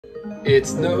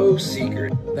It's no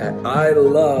secret that I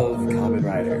love Kamen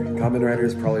Rider. Kamen Rider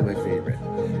is probably my favorite.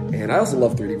 And I also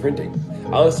love 3D printing.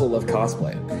 I also love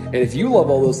cosplay. And if you love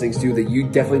all those things too, then you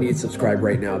definitely need to subscribe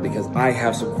right now because I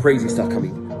have some crazy stuff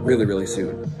coming really, really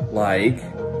soon. Like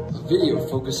a video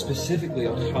focused specifically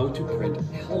on how to print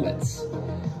helmets.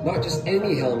 Not just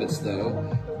any helmets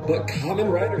though, but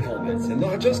Kamen Rider helmets. And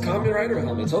not just Kamen Rider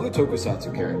helmets, other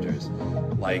tokusatsu characters.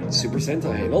 Like Super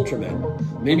Sentai and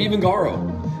Ultraman. Maybe even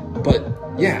Garo. But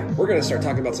yeah, we're gonna start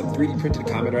talking about some 3D printed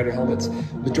Kamen Rider helmets.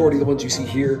 Majority of the ones you see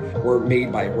here were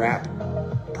made by Wrap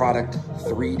Product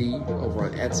 3D over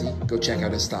on Etsy. Go check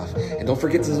out his stuff. And don't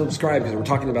forget to subscribe because we're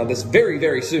talking about this very,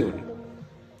 very soon.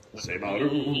 迫る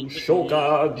初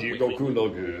夏地獄の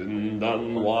軍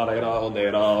団我らを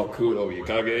狙う黒い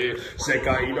影世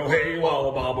界の平和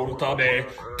を守るため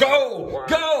Go!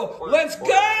 Go! Let's go!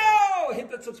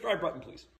 Hit that subscribe button, please.